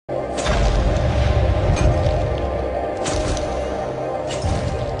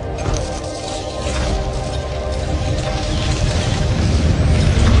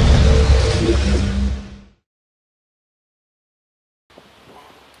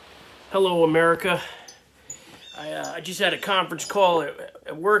Hello, America. I just had a conference call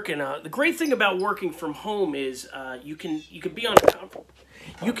at work, and the great thing about working from home is you can be on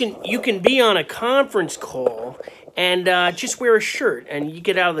a conference call and just wear a shirt, and you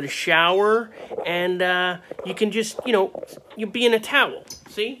get out of the shower, and you can just you be in a towel.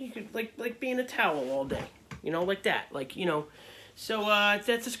 See, you could like be in a towel all day, like that, So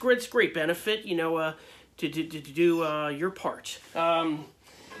that's a great benefit, to do your part.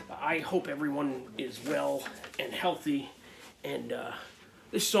 I hope everyone is well and healthy, and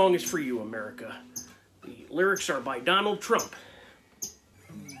this song is for you, America. The lyrics are by Donald Trump.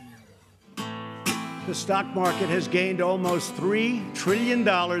 The stock market has gained almost $3 trillion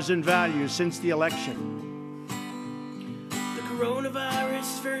in value since the election. The coronavirus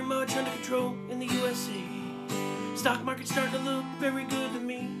is very much under control in the USA. Stock market's starting to look very good to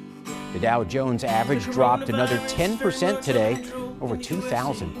me. The Dow Jones average dropped another 10% today, over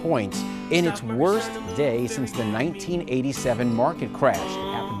 2,000 points, in its worst day since the 1987 market crash.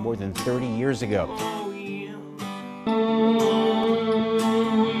 It happened more than 30 years ago. A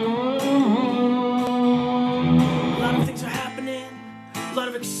lot of things are happening, a lot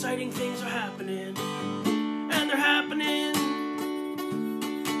of exciting things are happening, and they're happening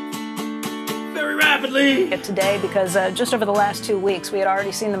very rapidly. Today, because just over the last 2 weeks, we had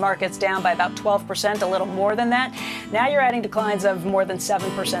already seen the markets down by about 12%, a little more than that. Now you're adding declines of more than 7%.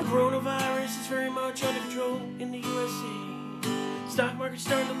 Coronavirus is very much under control in the USA. Stock market's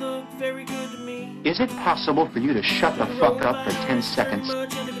starting to look very good to me. Is it possible for you to shut the fuck up for 10 seconds? Very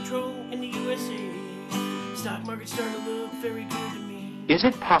much under control in the USA. Stock market's starting to look very good to me. Is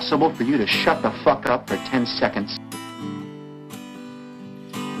it possible for you to shut the fuck up for 10 seconds?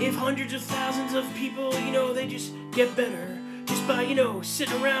 If hundreds of thousands of people, they just get better just by,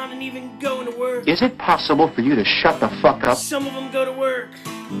 sitting around and even going to work. Is it possible for you to shut the fuck up? Some of them go to work.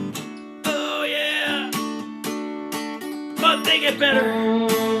 Oh, yeah. But they get better.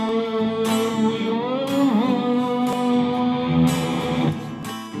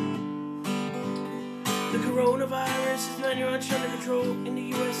 The coronavirus is very much under control in the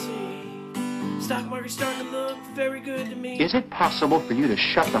USA. Stock market's starting to look very good to me. Is it possible for you to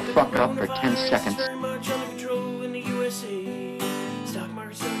shut the fuck up for 10 seconds? Very much under control in the USA. Stock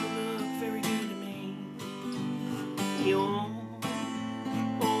market's starting to look very good to me.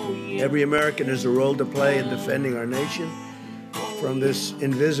 Oh, yeah. Every American has a role to play in defending our nation from this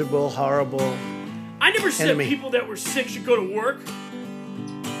invisible, horrible I never said enemy. People that were sick should go to work.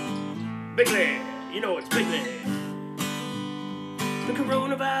 Big Lad. It's Big Lad. The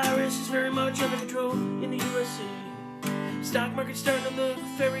coronavirus is very much under control in the USA. Stock market's starting to look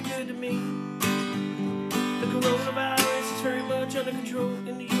very good to me. The coronavirus is very much under control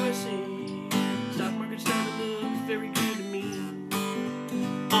in the USA. Stock market's starting to look